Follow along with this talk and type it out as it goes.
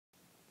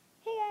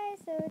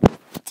So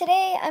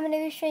today I'm going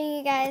to be showing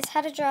you guys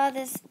how to draw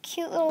this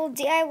cute little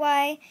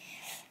DIY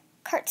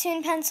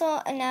cartoon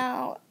pencil. And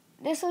now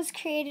this was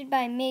created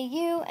by Mei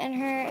Yu, and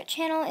her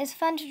channel is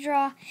fun to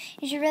draw.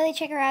 You should really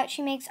check her out.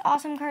 She makes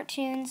awesome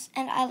cartoons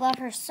and I love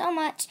her so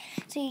much.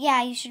 So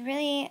yeah, you should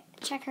really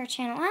check her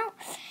channel out.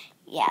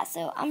 Yeah,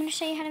 so I'm going to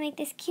show you how to make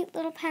this cute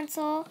little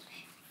pencil,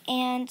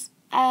 and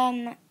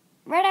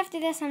right after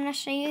this I'm going to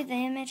show you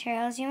the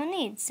materials you will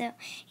need. So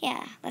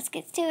yeah, let's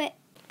get to it.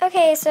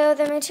 Okay, so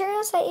the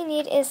materials that you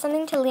need is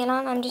something to lean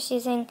on. I'm just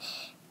using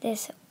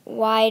this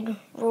wide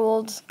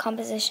ruled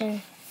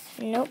composition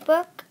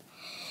notebook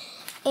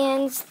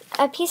and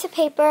a piece of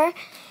paper,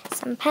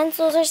 some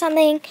pencils or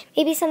something,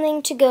 maybe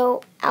something to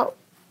go out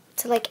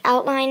to like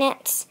outline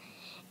it,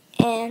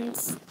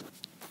 and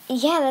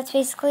yeah, that's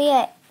basically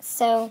it.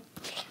 So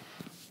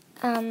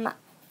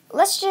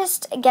let's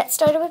just get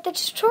started with the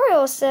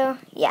tutorial. So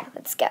yeah,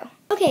 let's go.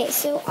 Okay,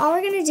 so all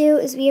we're going to do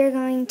is we are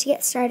going to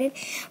get started.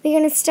 We're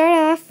going to start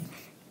off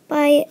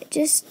by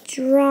just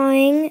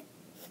drawing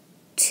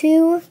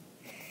two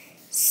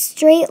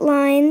straight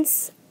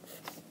lines,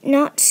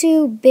 not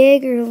too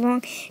big or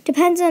long.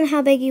 Depends on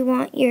how big you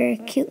want your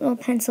cute little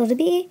pencil to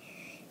be.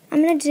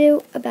 I'm going to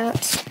do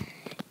about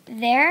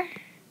there,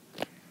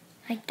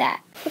 like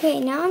that. Okay,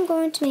 now I'm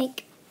going to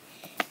make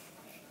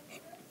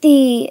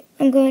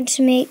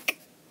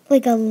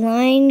like a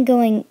line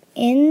going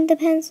in the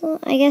pencil.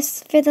 I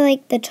guess for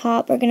the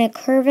top, we're going to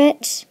curve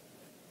it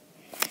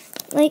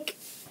like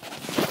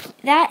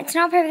that. It's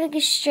not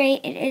perfectly straight,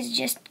 it is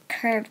just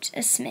curved a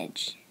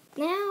smidge.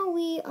 Now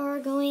we are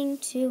going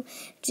to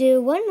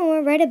do one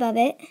more right above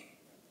it.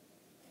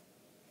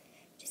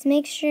 Just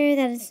make sure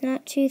that it's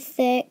not too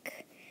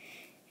thick.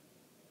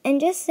 And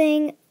just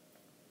saying,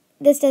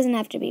 this doesn't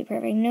have to be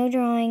perfect. No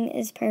drawing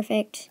is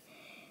perfect,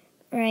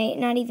 right?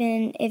 Not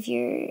even if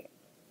you're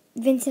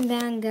Vincent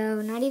van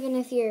Gogh, not even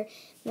if you're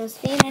the most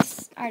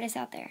famous artist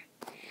out there.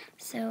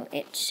 So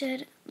it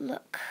should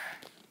look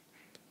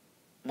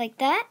like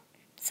that,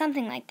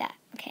 something like that.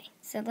 Okay,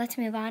 so let's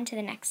move on to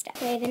the next step.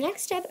 Okay, the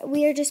next step,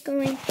 we are just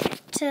going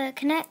to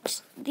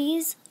connect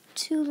these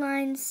two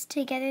lines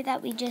together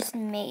that we just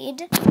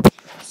made.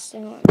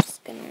 So I'm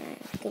just gonna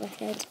go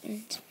ahead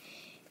and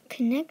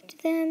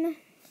connect them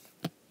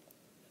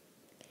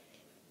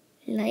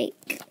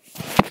like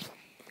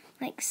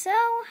so.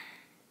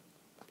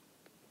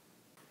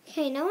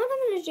 Okay, now what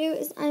I'm going to do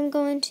is I'm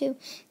going to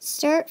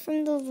start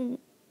from the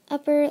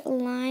upper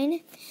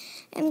line.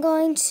 I'm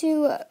going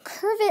to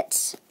curve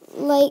it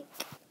like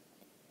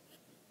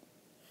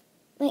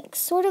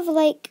sort of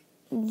like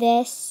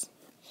this.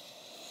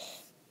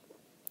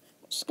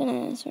 Just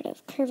going to sort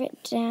of curve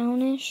it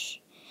downish.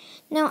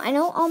 Now, I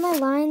know all my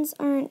lines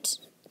aren't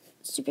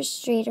super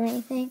straight or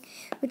anything,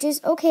 which is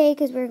okay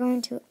because we're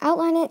going to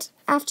outline it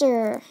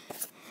after.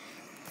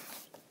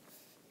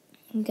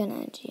 I'm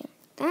going to do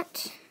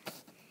that.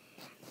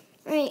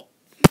 Alright,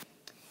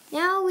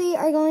 now we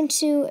are going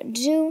to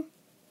do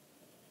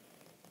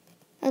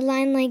a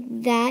line like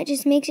that.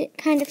 Just makes it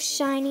kind of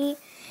shiny.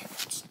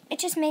 It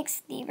just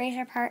makes the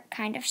eraser part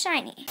kind of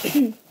shiny.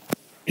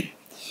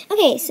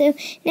 Okay, so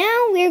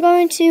now we're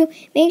going to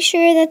make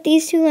sure that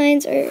these two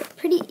lines are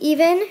pretty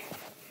even.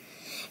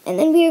 And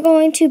then we are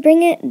going to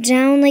bring it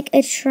down like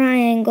a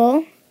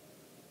triangle.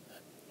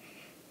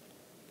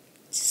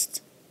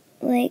 Just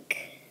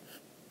like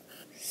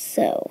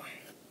so.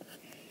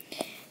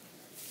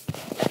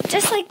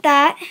 Just like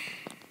that.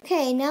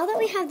 Okay, now that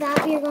we have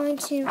that, we are going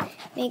to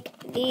make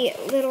the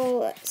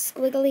little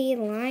squiggly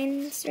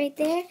lines right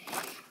there.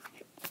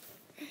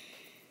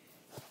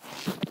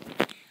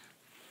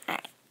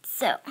 Alright,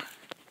 so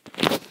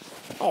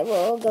I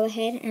will go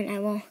ahead and I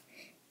will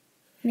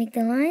make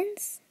the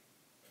lines.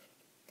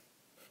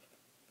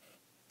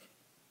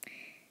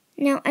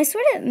 Now, I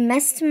sort of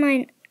messed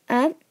mine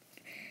up.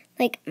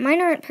 Like,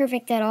 mine aren't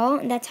perfect at all,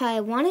 and that's how I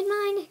wanted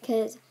mine,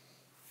 because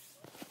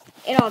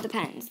it all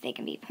depends. They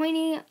can be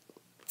pointy,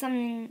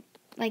 something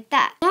like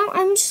that. Now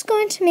I'm just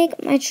going to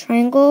make my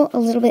triangle a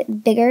little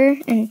bit bigger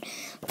and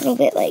a little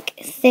bit like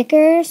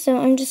thicker. So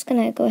I'm just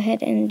going to go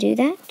ahead and do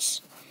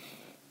that.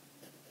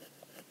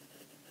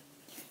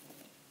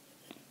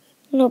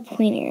 A little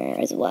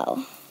pointier as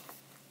well.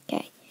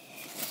 Okay.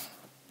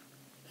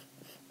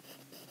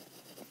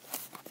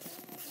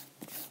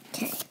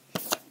 Okay.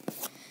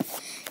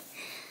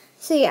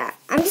 So yeah,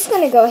 I'm just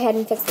going to go ahead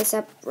and fix this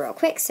up real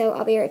quick, so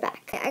I'll be right back.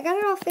 I got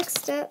it all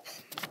fixed up.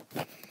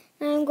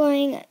 Now I'm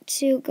going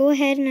to go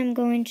ahead and I'm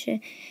going to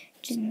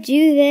just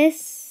do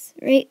this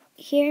right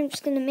here. I'm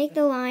just going to make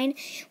the line,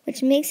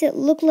 which makes it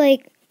look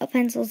like a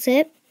pencil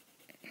tip.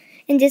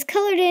 And just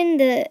colored in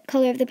the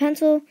color of the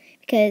pencil,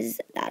 because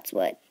that's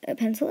what a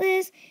pencil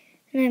is.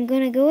 And I'm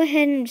going to go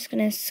ahead and I'm just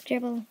going to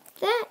scribble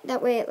that.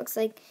 That way it looks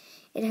like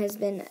it has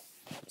been,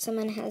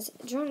 someone has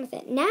drawn with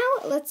it. Now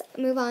let's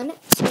move on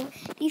to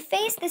the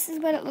face. This is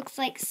what it looks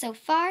like so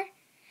far.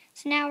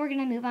 So now we're going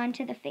to move on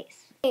to the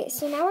face. Okay,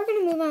 so now we're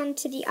going to move on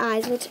to the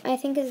eyes, which I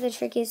think is the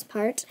trickiest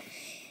part.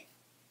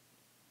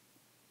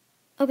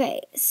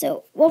 Okay,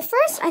 so, well,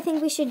 first I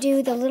think we should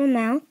do the little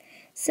mouth.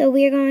 So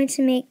we are going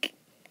to make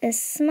a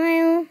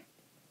smile,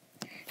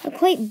 a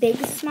quite big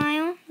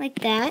smile, like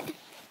that.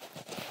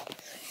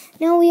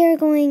 Now we are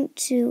going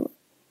to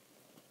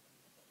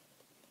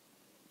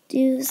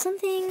do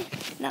something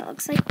that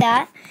looks like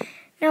that.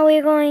 Now we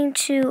are going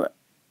to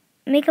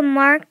make a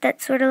mark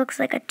that sort of looks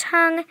like a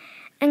tongue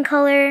and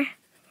color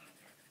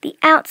the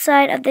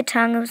outside of the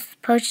tongue,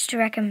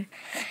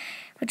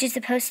 which is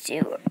supposed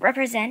to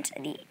represent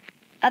the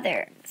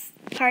other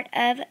part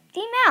of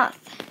the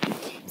mouth.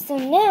 So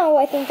now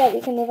I think that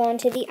we can move on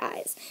to the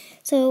eyes.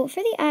 So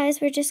for the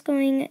eyes, we're just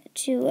going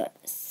to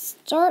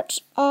start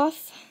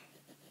off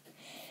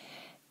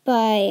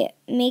by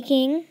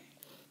making,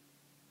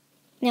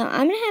 now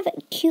I'm going to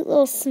have cute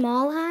little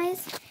small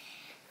eyes,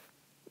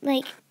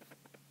 like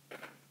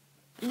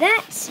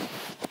that.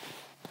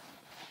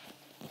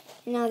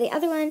 Now the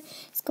other one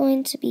is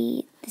going to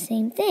be the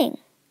same thing.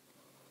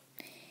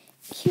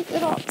 Cute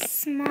little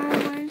small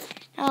ones.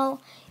 Now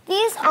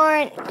these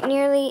aren't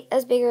nearly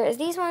as big as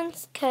these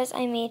ones because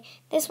I made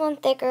this one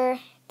thicker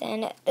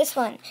than this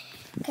one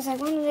because I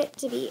wanted it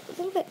to be a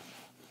little bit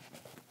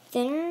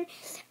thinner.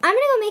 I'm going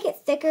to go make it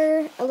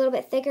thicker, a little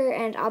bit thicker,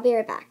 and I'll be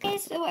right back. Okay,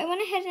 so I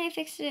went ahead and I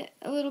fixed it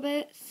a little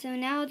bit, so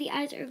now the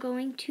eyes are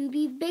going to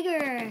be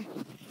bigger.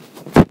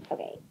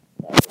 Okay,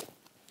 so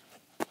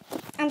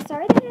I'm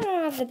sorry that I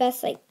don't have the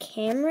best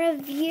camera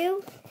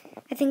view.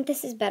 I think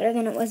this is better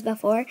than it was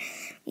before.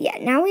 Yeah,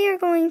 now we are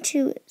going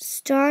to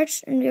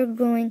start and we're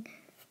going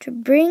to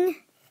bring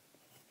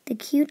the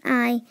cute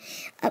eye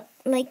up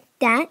like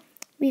that.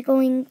 We're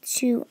going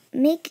to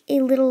make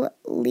a little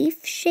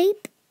leaf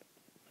shape.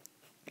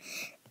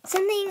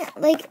 Something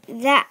like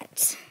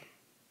that.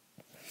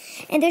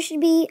 And there should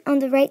be, on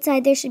the right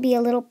side, there should be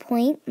a little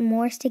point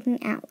more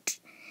sticking out.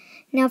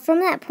 Now from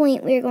that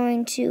point, we're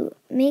going to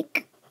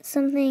make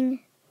something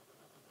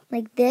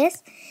like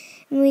this.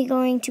 And we're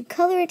going to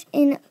color it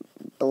in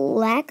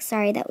black.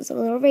 Sorry, that was a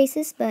little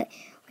racist, but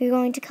we're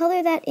going to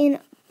color that in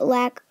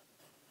black.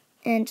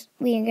 And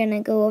we are going to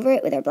go over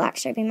it with our black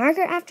Sharpie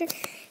marker after.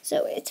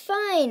 So it's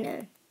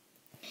fine.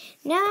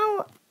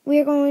 Now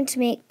we're going to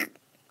make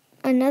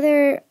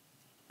another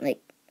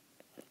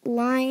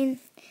line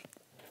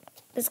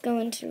that's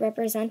going to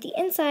represent the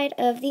inside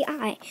of the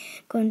eye.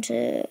 Going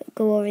to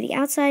go over the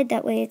outside,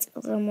 that way it's a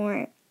little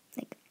more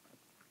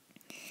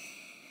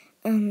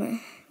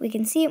we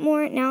can see it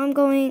more. Now I'm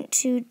going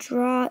to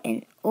draw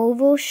an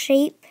oval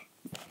shape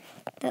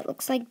that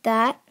looks like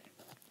that.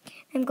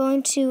 I'm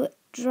going to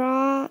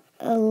draw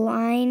a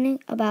line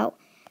about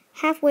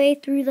halfway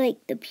through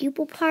the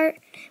pupil part.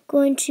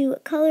 Going to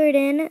color it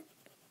in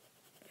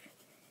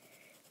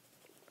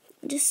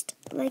just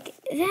like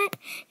that.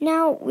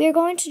 Now we're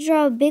going to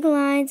draw big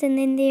lines and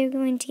then they're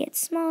going to get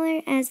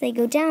smaller as they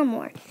go down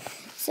more.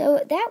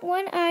 So that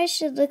one eye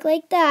should look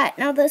like that.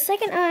 Now the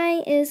second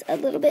eye is a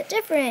little bit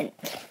different.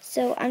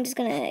 So I'm just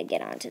going to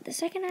get on to the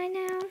second eye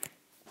now.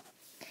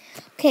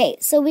 Okay,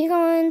 so we're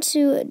going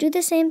to do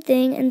the same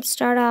thing and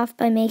start off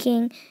by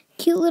making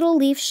cute little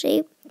leaf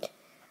shape.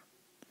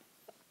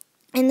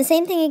 And the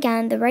same thing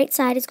again, the right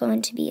side is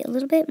going to be a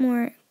little bit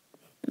more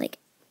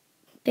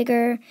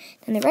bigger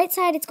than the right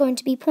side. It's going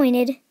to be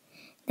pointed.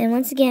 Then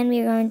once again,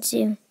 we're going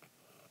to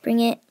bring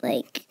it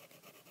like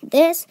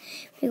this.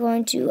 We're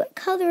going to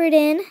color it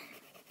in.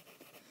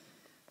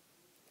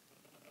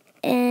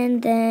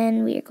 And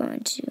then we're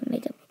going to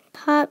make a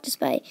pop just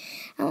by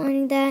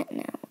outlining that.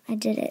 Now, I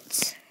did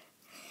it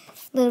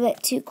a little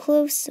bit too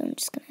close, so I'm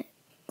just going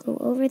to go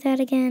over that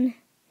again.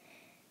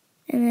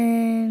 And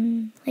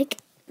then like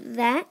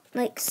that,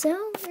 like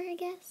so, I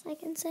guess I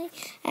can say.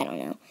 I don't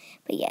know.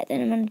 But yeah,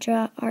 then I'm going to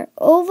draw our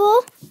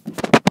oval.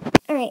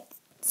 Alright,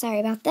 sorry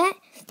about that.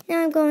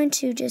 Now I'm going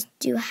to just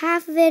do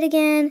half of it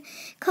again,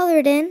 color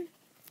it in.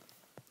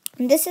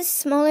 And this is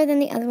smaller than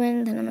the other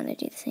one, then I'm going to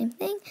do the same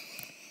thing.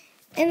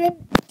 And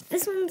then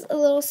this one's a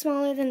little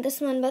smaller than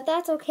this one, but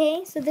that's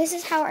okay. So this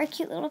is how our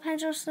cute little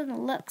pencil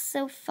looks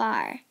so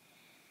far.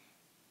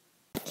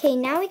 Okay,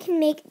 now we can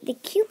make the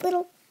cute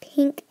little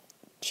pink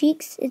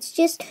cheeks. It's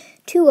just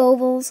two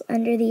ovals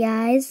under the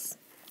eyes,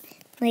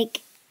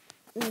 like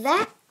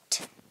that.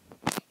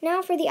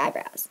 Now for the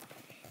eyebrows.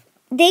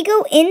 They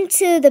go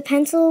into the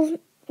pencil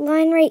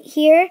line right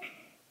here,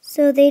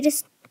 so they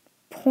just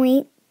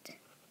point,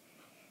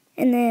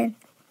 and then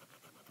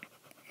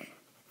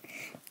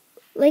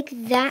like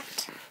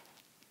that.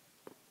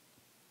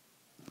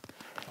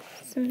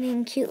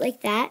 Something cute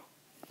like that.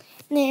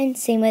 And then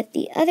same with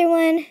the other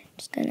one.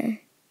 Just gonna,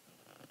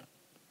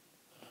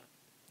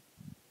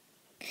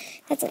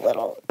 that's a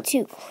little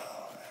too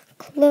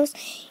close.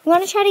 You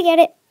want to try to get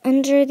it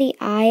under the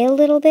eye a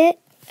little bit,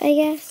 I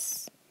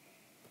guess.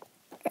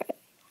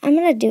 I'm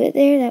going to do it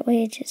there. That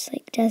way it just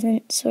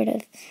doesn't sort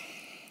of.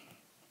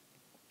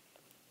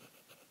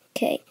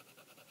 Okay.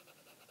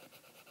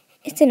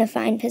 It's in a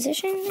fine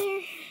position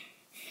there.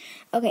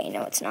 Okay,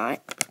 no, it's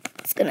not.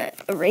 It's going to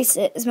erase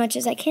it as much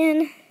as I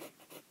can.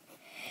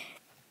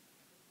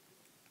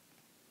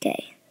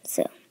 Okay,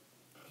 so.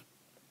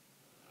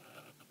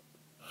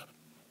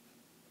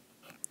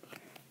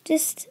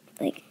 Just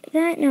like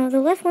that. No, the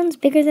left one's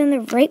bigger than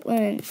the right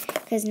one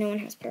because no one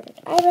has perfect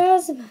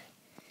eyebrows.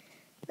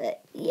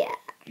 But yeah.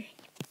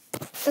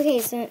 Okay,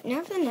 so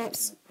now for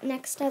the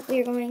next step,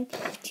 we are going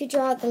to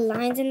draw the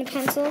lines in the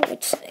pencil,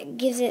 which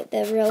gives it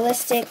the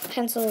realistic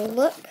pencil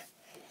look.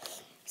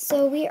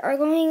 So we are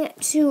going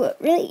to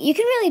you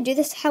can really do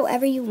this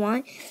however you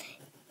want.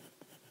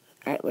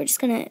 Alright, we're just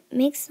going to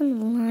make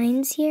some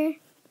lines here.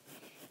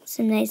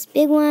 Some nice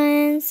big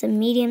ones, some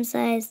medium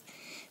size,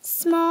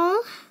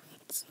 small,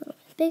 it's a little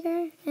bit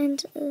bigger,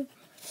 and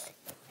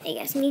I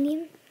guess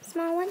medium,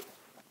 small one.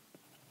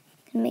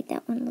 Gonna make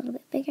that one a little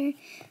bit bigger.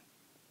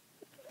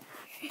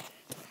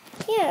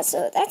 Yeah,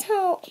 so that's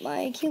how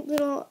my cute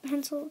little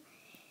pencil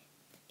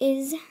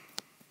is.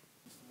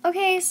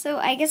 Okay, so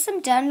I guess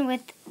I'm done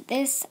with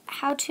this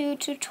how-to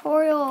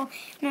tutorial,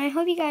 and I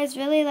hope you guys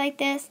really like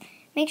this.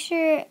 Make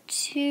sure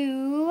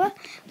to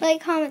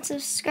like, comment,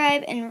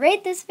 subscribe, and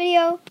rate this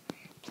video.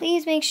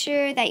 Please make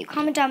sure that you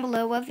comment down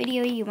below what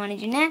video you want to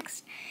do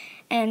next.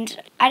 And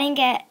I didn't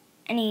get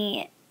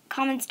any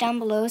comments down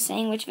below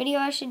saying which video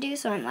I should do,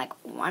 so I'm like,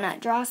 why not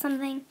draw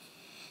something?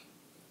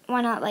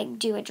 Why not like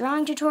do a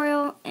drawing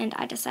tutorial? And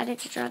I decided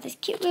to draw this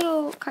cute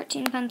little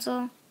cartoon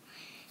pencil.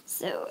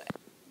 So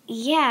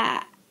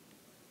yeah,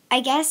 I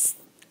guess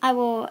I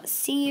will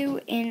see you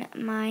in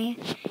my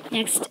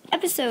next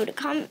episode.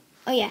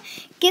 Oh yeah,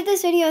 give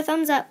this video a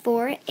thumbs up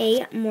for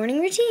a morning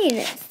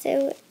routine.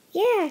 So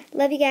yeah,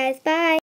 love you guys. Bye.